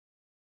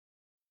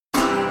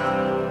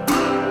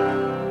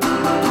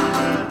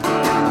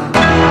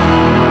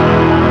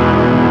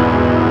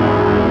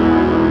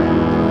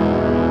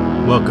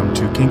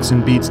Kinks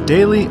and Beats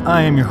Daily.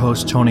 I am your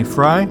host, Tony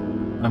Fry.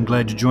 I'm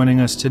glad you're joining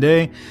us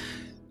today.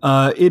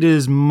 It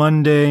is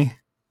Monday,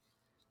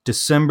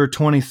 December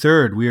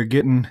 23rd. We are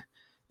getting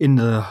in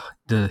the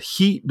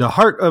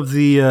heart of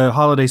the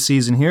holiday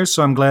season here,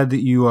 so I'm glad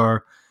that you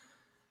are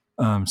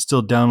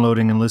still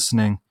downloading and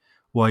listening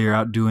while you're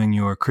out doing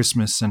your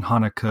Christmas and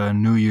Hanukkah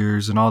and New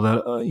Year's and all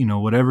that,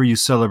 whatever you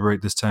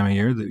celebrate this time of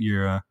year, that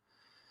you're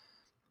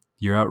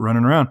out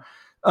running around.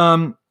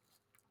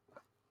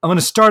 I'm going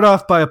to start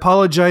off by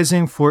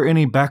apologizing for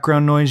any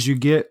background noise you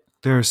get.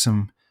 There are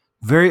some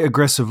very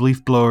aggressive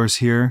leaf blowers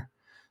here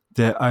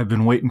that I've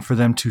been waiting for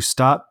them to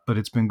stop, but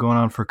it's been going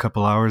on for a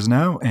couple hours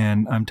now,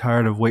 and I'm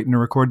tired of waiting to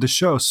record the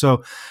show.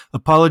 So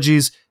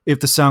apologies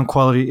if the sound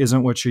quality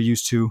isn't what you're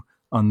used to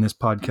on this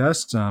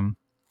podcast.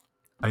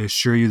 I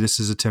assure you this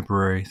is a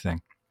temporary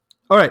thing.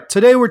 All right,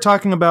 today we're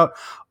talking about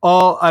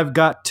All I've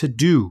Got to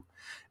Do,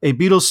 a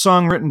Beatles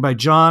song written by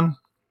John,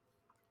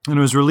 and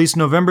it was released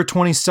November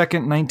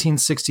 22nd,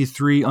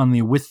 1963 on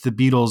the With the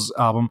Beatles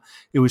album.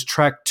 It was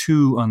track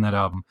 2 on that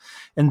album.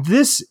 And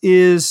this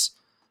is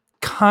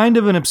kind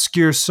of an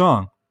obscure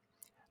song.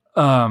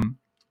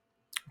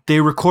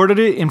 They recorded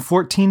it in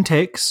 14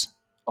 takes,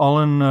 all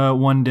in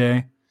one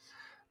day.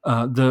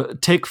 The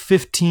take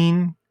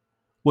 15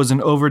 was an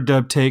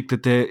overdub take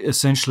that they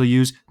essentially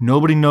used.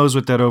 Nobody knows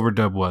what that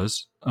overdub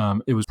was.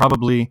 It was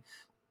probably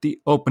the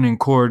opening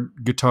chord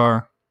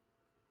guitar,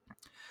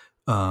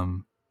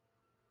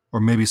 or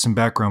maybe some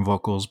background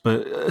vocals,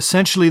 but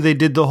essentially they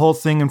did the whole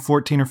thing in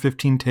 14 or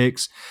 15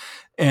 takes.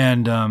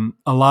 And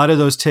a lot of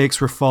those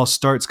takes were false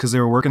starts because they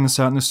were working this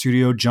out in the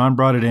studio. John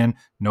brought it in.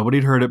 Nobody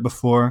had heard it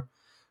before,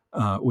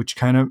 which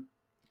kind of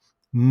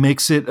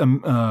makes it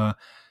even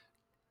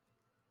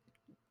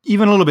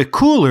a little bit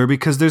cooler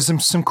because there's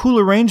some cool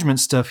arrangement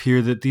stuff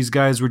here that these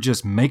guys were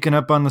just making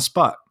up on the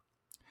spot.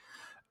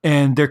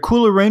 And they're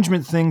cool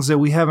arrangement things that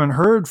we haven't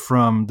heard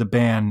from the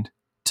band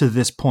to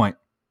this point.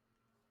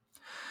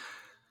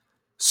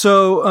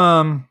 So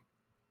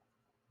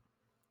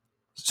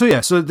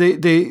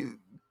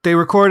they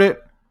record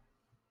it.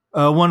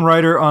 One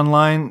writer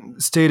online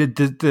stated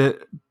that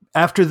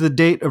after the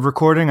date of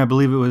recording, I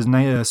believe it was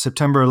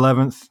September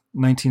 11th,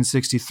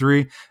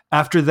 1963,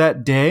 after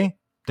that day,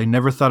 they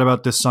never thought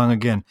about this song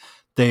again.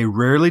 They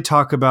rarely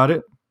talk about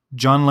it.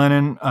 John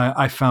Lennon,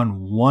 I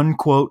found one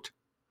quote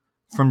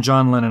from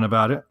John Lennon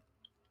about it,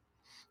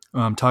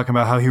 talking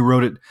about how he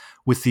wrote it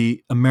with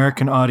the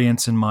American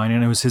audience in mind,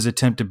 and it was his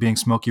attempt at being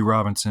Smokey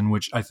Robinson,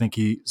 which I think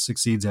he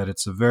succeeds at.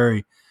 It's a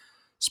very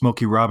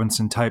Smokey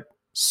Robinson type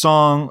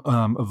song,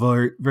 a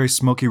very, very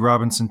Smokey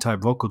Robinson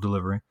type vocal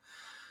delivery.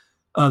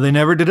 They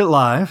never did it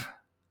live.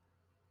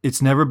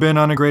 It's never been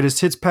on a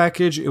greatest hits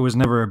package. It was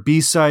never a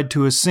B-side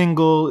to a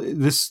single.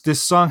 This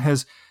song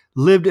has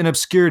lived in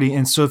obscurity,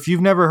 and so if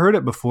you've never heard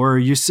it before, or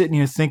you're sitting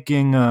here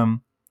thinking,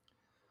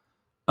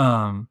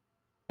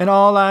 and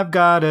all I've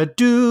gotta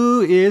do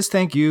is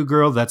thank you,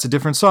 girl. That's a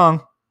different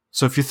song.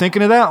 So if you're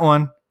thinking of that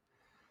one,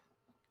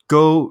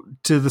 go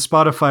to the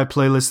Spotify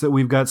playlist that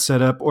we've got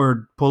set up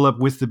or pull up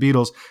With the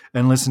Beatles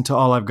and listen to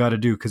All I've Gotta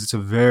Do because it's a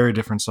very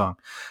different song.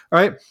 All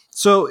right.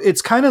 So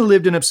it's kind of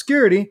lived in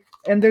obscurity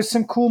and there's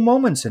some cool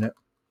moments in it.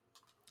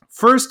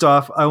 First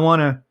off, I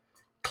want to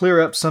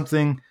clear up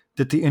something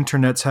that the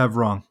internets have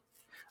wrong.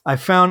 I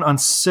found on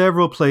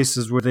several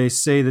places where they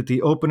say that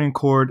the opening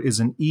chord is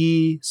an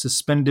E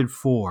suspended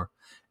 4.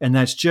 And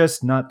that's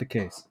just not the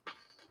case.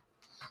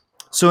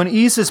 So an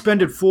E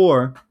suspended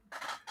 4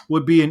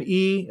 would be an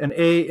E, an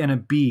A, and a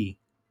B,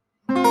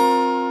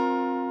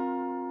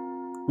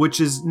 which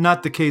is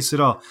not the case at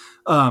all.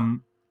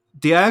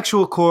 The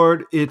actual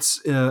chord, it's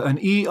an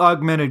E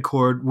augmented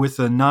chord with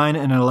a 9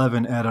 and an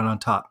 11 added on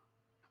top.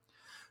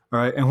 All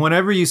right, and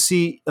whenever you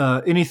see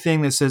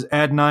anything that says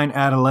add 9,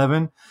 add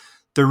 11,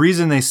 the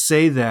reason they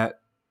say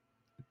that,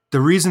 the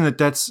reason that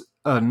that's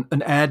an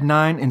add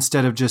 9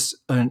 instead of just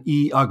an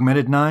E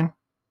augmented 9,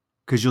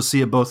 because you'll see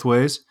it both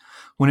ways.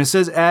 When it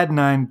says add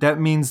 9, that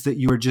means that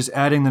you are just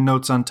adding the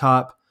notes on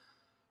top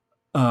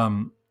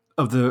of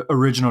the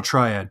original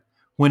triad.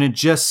 When it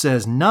just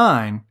says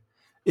 9,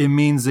 it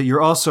means that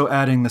you're also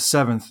adding the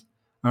 7th.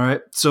 All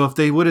right. So if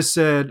they would have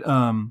said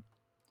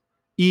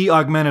E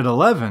augmented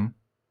 11,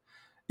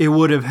 it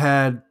would have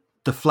had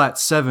the flat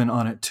 7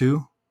 on it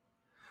too.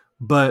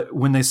 But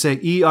when they say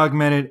E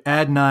augmented,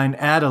 add 9,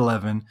 add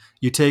 11,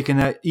 you're taking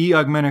that E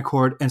augmented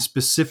chord and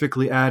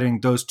specifically adding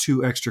those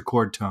 2 extra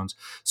chord tones.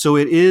 So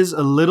it is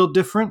a little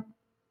different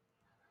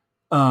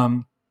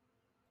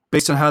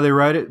based on how they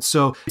write it.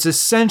 So it's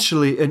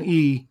essentially an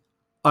E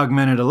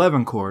augmented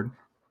 11 chord,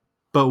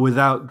 but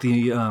without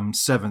the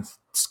 7th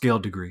scale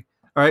degree.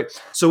 All right.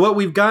 So what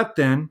we've got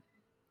then,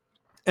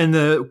 and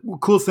the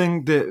cool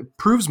thing that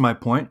proves my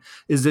point,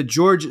 is that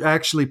George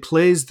actually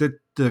plays the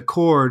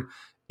chord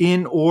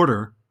in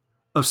order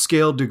of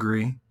scale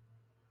degree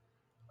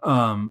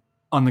on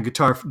the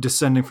guitar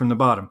descending from the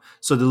bottom.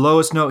 So the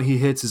lowest note he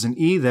hits is an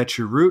E, that's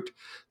your root.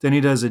 Then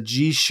he does a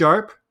G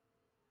sharp,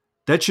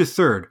 that's your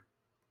third.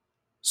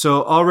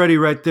 So already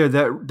right there,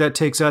 that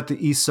takes out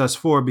the E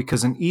sus4,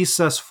 because an E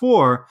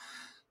sus4,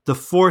 The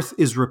fourth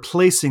is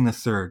replacing the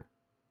third.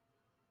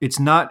 It's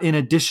not in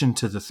addition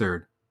to the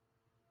third.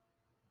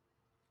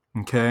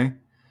 Okay?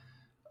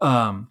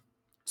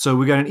 So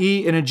we got an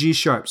E and a G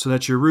sharp. So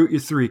that's your root, your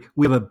 3.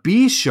 We have a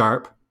B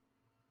sharp.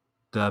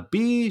 The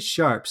B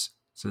sharps.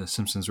 It's a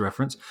Simpsons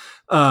reference.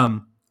 We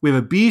have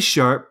a B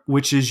sharp,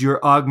 which is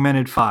your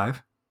augmented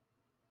 5.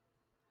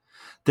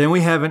 Then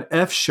we have an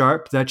F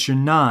sharp, that's your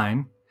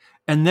 9.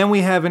 And then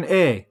we have an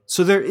A.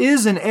 So there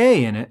is an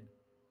A in it,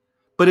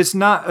 but it's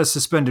not a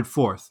suspended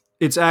fourth.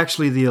 It's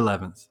actually the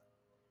 11th.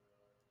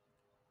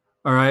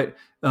 All right?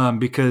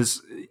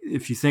 Because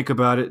if you think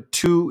about it,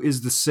 2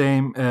 is the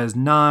same as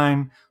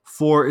 9,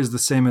 4 is the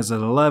same as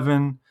an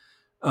 11.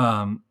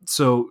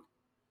 So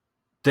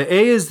the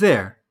A is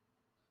there.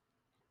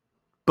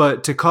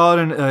 But to call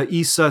it an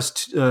E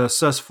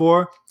sus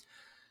 4,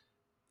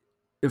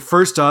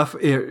 first off,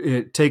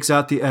 it takes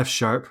out the F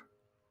sharp.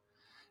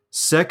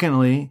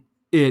 Secondly,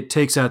 it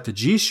takes out the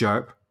G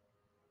sharp.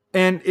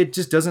 And it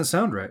just doesn't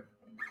sound right.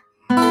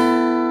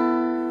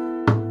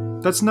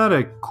 That's not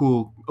a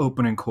cool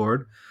opening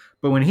chord.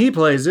 But when he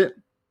plays it,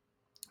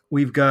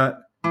 we've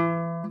got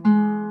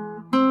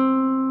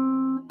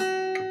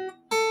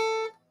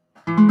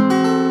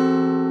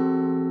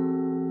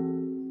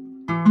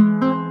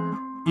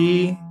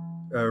E,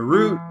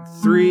 root,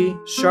 3,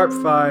 sharp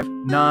 5,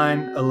 9,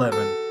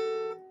 11.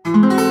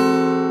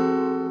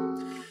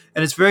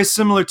 And it's very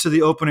similar to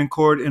the opening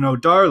chord in Oh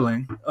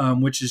Darling,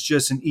 which is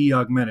just an E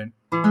augmented.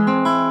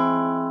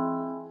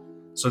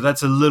 So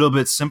that's a little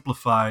bit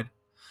simplified.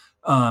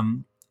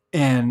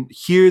 And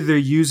here they're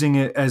using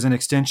it as an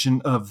extension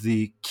of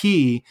the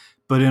key,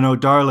 but in Oh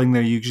Darling,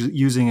 they're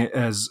using it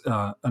as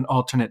an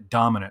alternate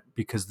dominant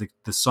because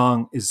the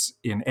song is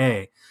in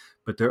A,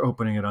 but they're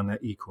opening it on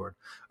that E chord.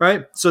 All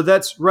right, so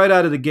that's right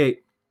out of the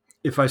gate.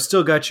 If I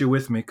still got you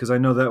with me, because I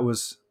know that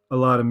was a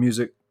lot of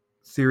music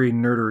theory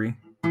nerdery.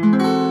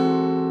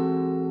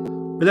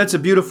 But that's a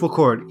beautiful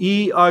chord.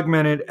 E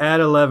augmented, add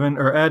 11,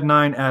 or add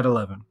 9, add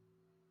 11.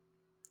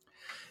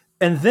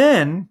 And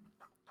then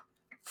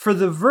for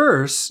the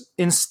verse,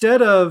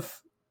 instead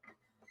of,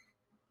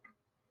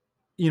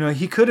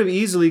 he could have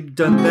easily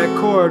done that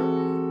chord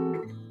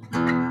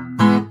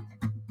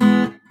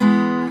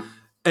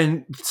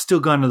and still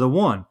gone to the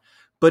 1.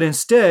 But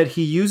instead,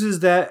 he uses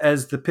that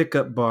as the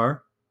pickup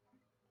bar.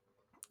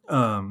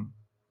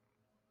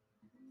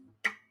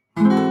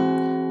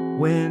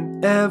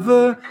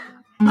 Whenever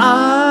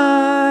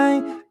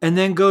and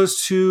then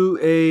goes to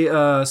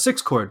a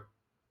 6 chord,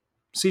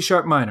 C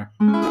sharp minor.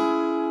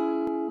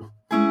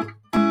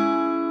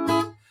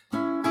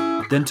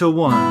 Then to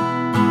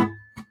 1.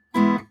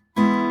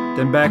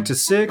 Then back to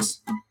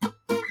 6.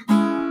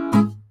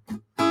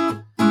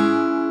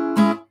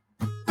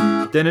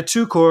 Then a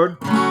 2 chord.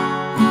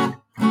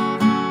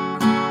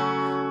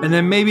 And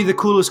then maybe the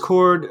coolest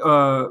chord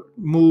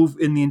move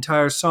in the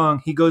entire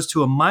song, he goes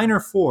to a minor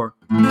 4.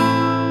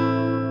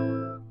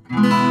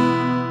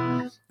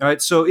 All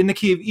right, so in the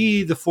key of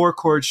E, the 4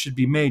 chord should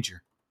be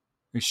major.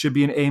 It should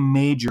be an A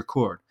major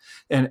chord.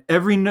 And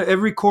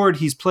every chord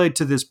he's played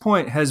to this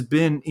point has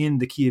been in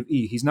the key of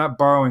E. He's not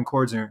borrowing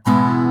chords in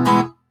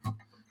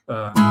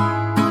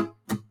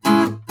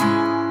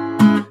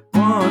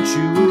want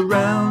you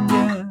around,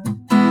 yeah.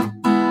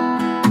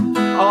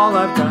 All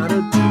I've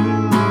gotta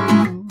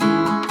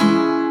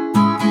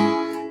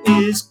do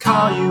is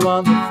call you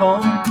on the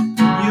phone.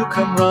 You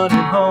come running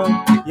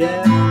home,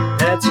 yeah.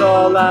 That's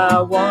all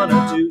I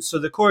wanna do. So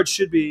the chord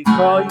should be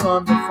call you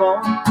on the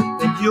phone,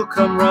 then you'll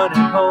come running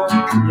home,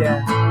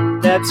 yeah.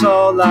 That's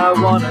all I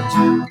wanna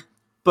do.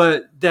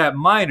 But that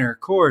minor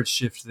chord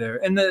shift there,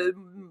 and the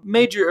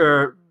major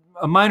or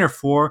a minor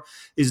 4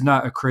 is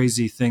not a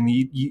crazy thing.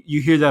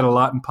 You hear that a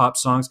lot in pop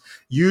songs.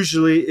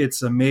 Usually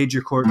it's a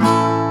major chord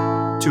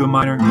to a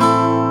minor.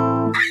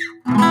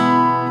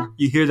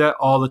 You hear that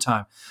all the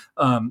time.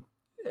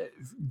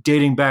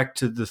 Dating back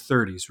to the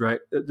 30s, right?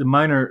 The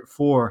minor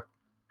 4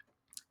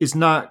 is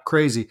not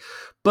crazy,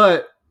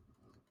 but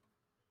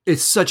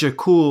it's such a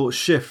cool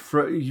shift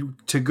for you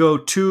to go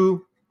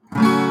to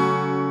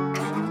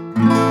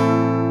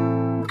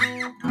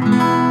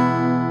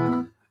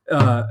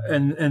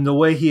and the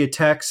way he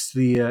attacks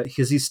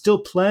because he's still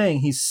playing,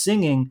 he's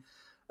singing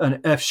an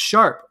F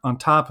sharp on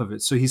top of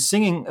it, so he's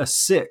singing a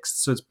 6th,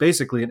 so it's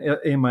basically an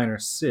A minor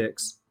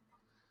 6.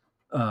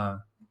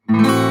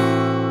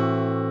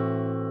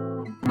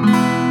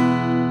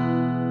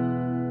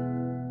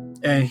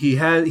 And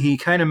he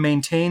kind of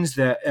maintains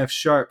that F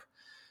sharp.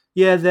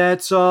 Yeah,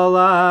 that's all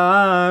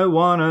I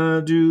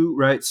wanna do,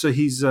 right? So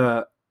he's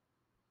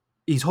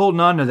holding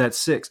on to that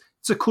 6.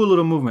 It's a cool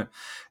little movement.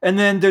 And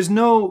then there's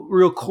no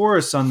real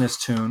chorus on this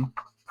tune,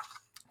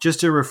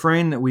 just a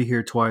refrain that we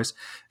hear twice.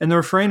 And the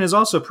refrain is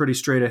also pretty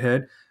straight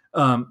ahead.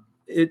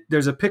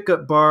 There's a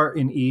pickup bar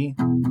in E.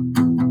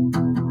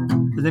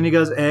 And then he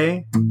goes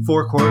A,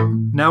 4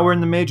 chord. Now we're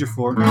in the major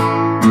 4.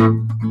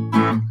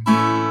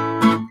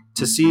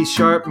 To C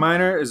sharp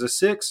minor is a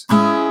 6.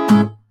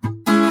 And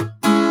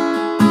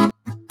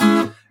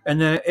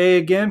then A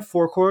again,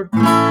 4 chord.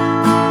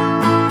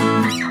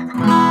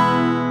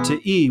 To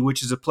to E,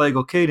 which is a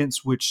plagal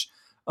cadence, which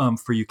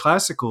for you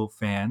classical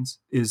fans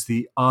is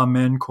the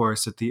Amen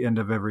chorus at the end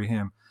of every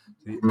hymn.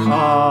 The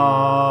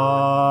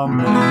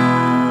Amen.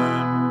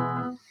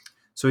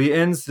 So he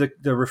ends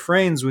the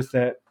refrains with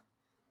that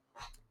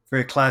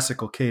very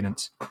classical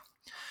cadence. All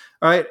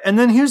right, and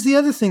then here's the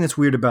other thing that's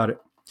weird about it.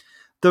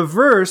 The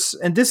verse,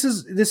 and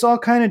this all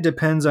kind of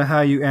depends on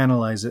how you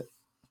analyze it.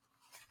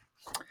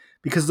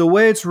 Because the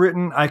way it's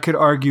written, I could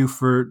argue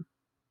for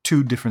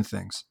two different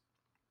things.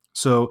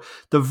 So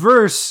the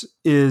verse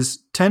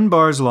is 10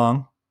 bars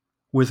long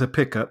with a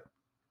pickup,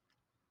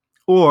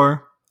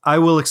 or I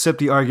will accept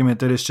the argument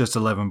that it's just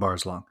 11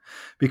 bars long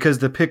because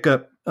the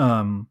pickup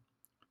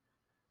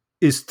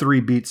is 3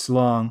 beats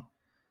long.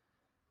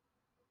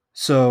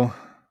 So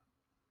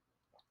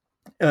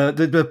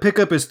the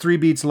pickup is 3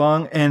 beats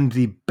long, and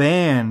the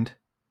band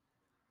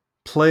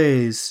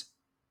hits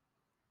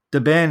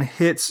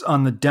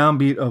on the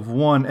downbeat of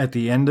 1 at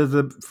the end of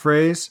the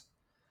phrase.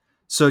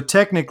 So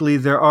technically,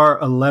 there are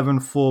 11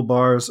 full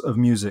bars of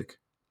music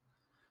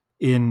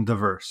in the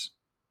verse.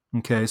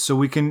 Okay,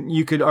 so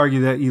you could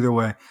argue that either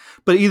way,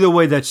 but either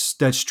way, that's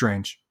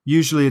strange.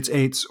 Usually, it's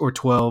 8s or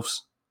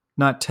 12s,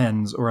 not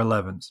 10s or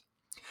 11s.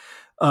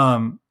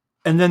 And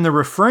then the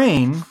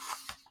refrain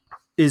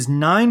is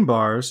 9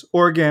 bars,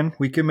 or again,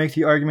 we can make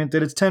the argument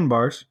that it's 10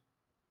 bars.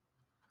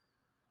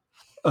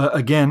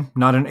 Again,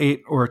 not an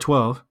 8 or a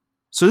 12.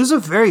 So this is a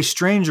very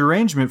strange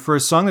arrangement for a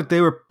song that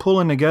they were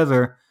pulling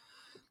together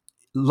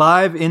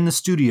live in the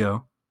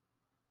studio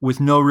with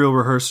no real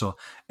rehearsal.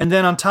 And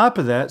then on top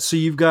of that, so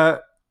you've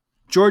got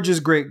George's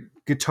great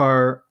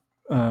guitar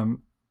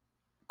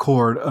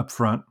chord up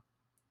front,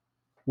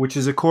 which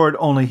is a chord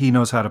only he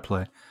knows how to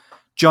play.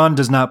 John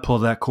does not pull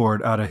that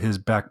chord out of his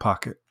back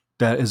pocket.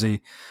 That is a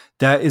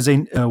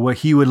what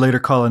he would later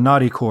call a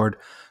naughty chord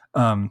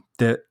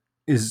that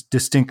is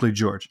distinctly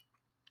George.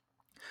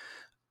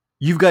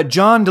 You've got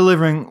John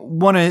delivering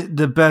one of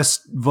the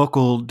best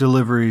vocal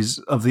deliveries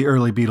of the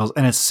early Beatles,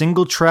 and it's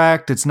single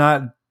tracked. It's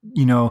not,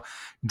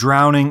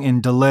 drowning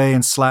in delay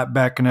and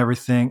slapback and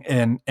everything.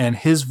 And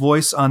his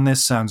voice on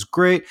this sounds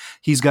great.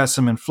 He's got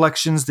some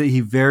inflections that he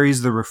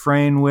varies the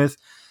refrain with.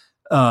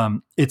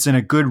 It's in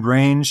a good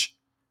range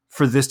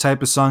for this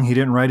type of song. He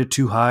didn't write it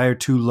too high or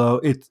too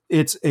low.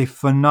 It's a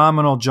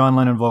phenomenal John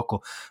Lennon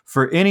vocal.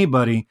 For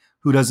anybody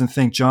who doesn't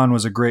think John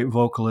was a great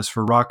vocalist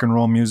for rock and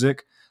roll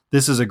music,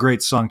 this is a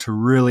great song to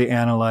really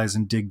analyze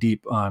and dig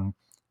deep on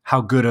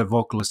how good a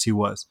vocalist he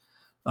was,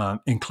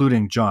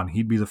 including John.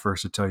 He'd be the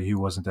first to tell you he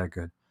wasn't that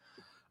good.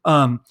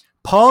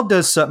 Paul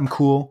does something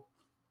cool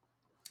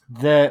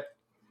that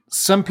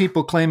some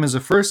people claim is a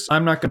first.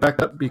 I'm not going to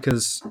back up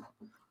because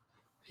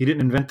he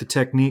didn't invent the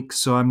technique,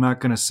 so I'm not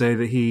going to say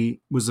that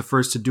he was the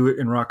first to do it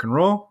in rock and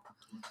roll,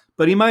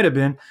 but he might have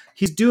been.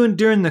 He's doing,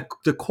 during the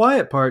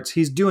quiet parts,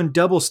 he's doing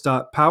double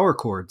stop power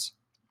chords.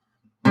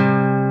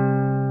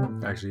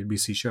 Actually, it'd be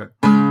C sharp.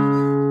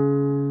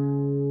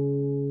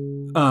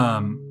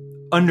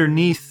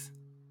 Underneath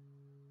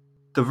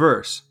the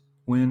verse.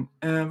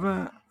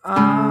 Whenever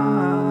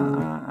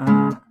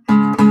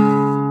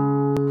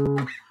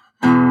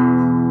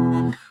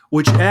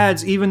which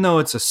adds, even though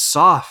it's a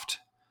soft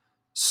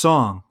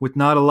song with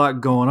not a lot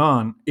going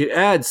on, it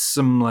adds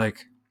some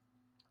like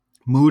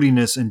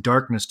moodiness and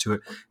darkness to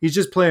it. He's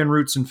just playing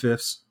roots and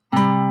fifths.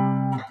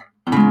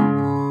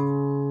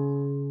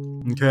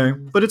 Okay,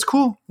 but it's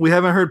cool. We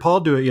haven't heard Paul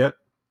do it yet,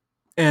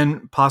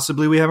 and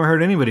possibly we haven't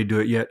heard anybody do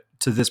it yet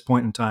to this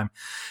point in time.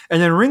 And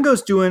then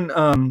Ringo's doing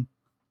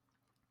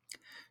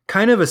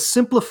kind of a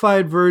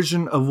simplified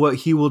version of what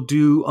he will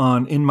do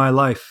on In My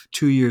Life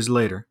 2 years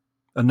later,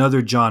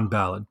 another John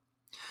ballad,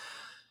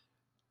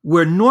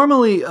 where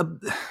normally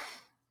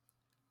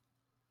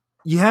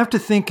you have to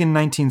think in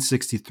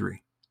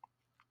 1963.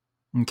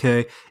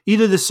 Okay,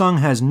 either the song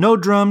has no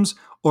drums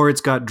or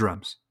it's got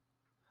drums.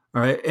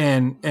 All right,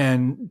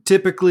 and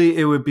typically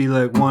it would be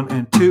like 1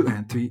 and 2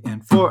 and 3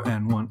 and 4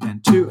 and 1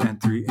 and 2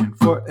 and 3 and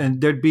 4, and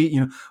there'd be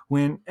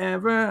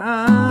whenever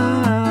I,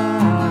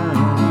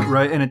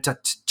 right, and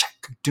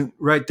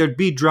right, there'd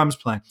be drums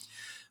playing.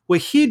 What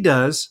he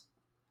does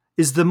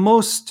is the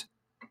most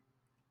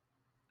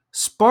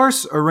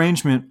sparse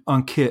arrangement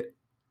on kit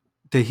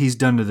that he's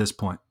done to this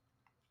point.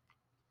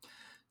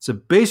 It's a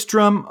bass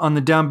drum on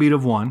the downbeat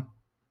of 1,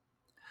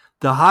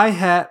 the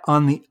hi-hat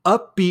on the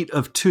upbeat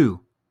of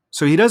 2.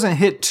 So he doesn't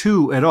hit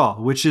 2 at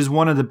all, which is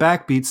one of the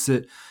backbeats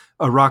that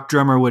a rock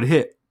drummer would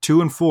hit.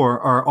 2 and 4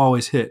 are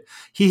always hit.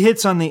 He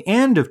hits on the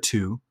and of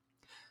 2,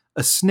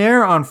 a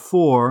snare on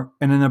 4,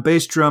 and then a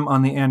bass drum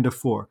on the and of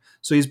 4.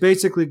 So he's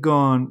basically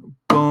going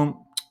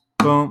boom,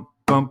 boom,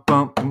 bump,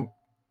 bump, bump,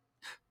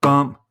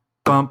 bump,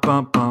 bump,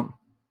 bump, bump,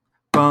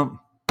 bump,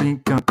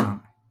 bing, bump,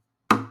 bump.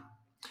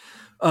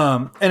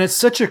 And it's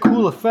such a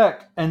cool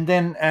effect, and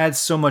then adds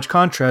so much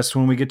contrast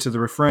when we get to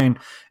the refrain,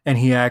 and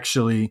he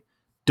actually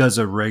does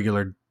a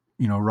regular,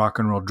 rock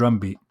and roll drum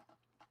beat.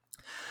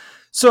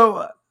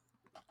 So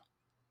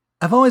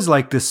I've always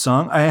liked this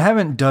song. I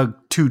haven't dug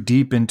too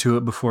deep into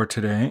it before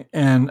today,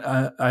 and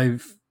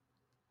I've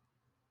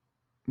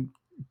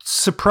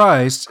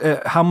surprised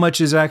at how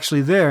much is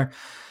actually there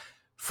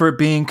for it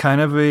being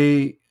kind of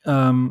a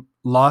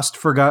lost,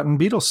 forgotten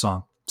Beatles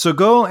song. So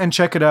go and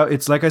check it out.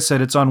 It's like I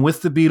said, it's on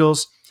With the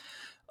Beatles.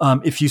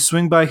 If you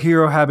swing by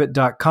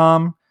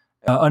herohabit.com,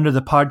 under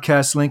the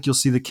podcast link, you'll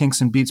see the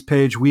Kinks and Beats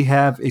page. We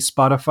have a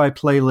Spotify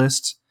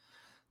playlist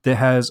that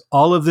has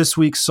all of this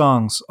week's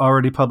songs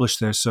already published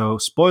there. So,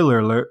 spoiler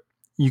alert,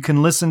 you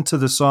can listen to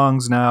the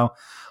songs now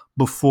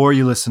before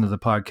you listen to the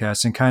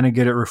podcast and kind of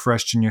get it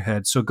refreshed in your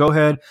head. So go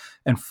ahead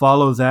and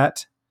follow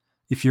that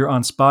if you're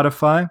on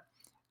Spotify.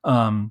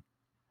 And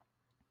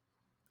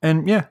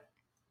yeah,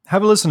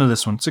 have a listen to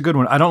this one. It's a good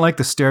one. I don't like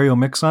the stereo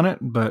mix on it,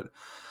 but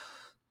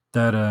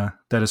that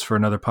is for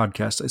another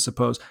podcast, I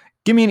suppose.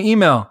 Give me an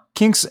email,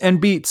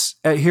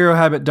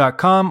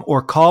 kinksandbeats@herohabit.com,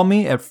 or call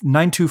me at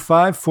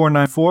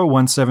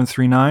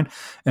 925-494-1739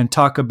 and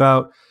talk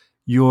about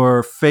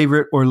your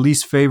favorite or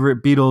least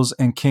favorite Beatles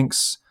and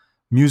Kinks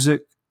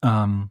music.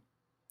 Or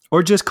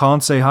just call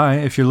and say hi.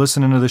 If you're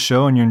listening to the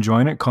show and you're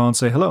enjoying it, call and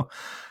say hello.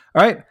 All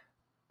right.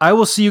 I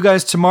will see you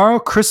guys tomorrow,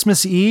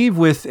 Christmas Eve,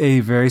 with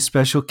a very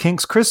special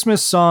Kinks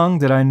Christmas song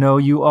that I know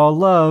you all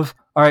love.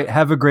 All right.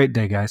 Have a great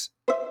day, guys.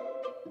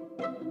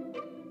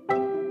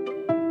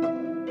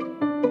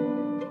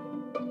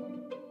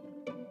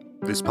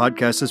 This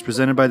podcast is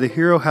presented by the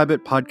Hero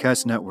Habit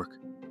Podcast Network.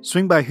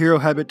 Swing by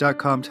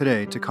herohabit.com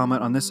today to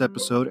comment on this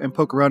episode and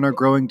poke around our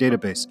growing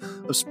database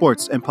of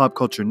sports and pop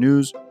culture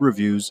news,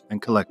 reviews,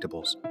 and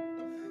collectibles.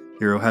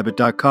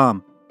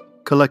 herohabit.com.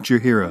 Collect your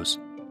heroes.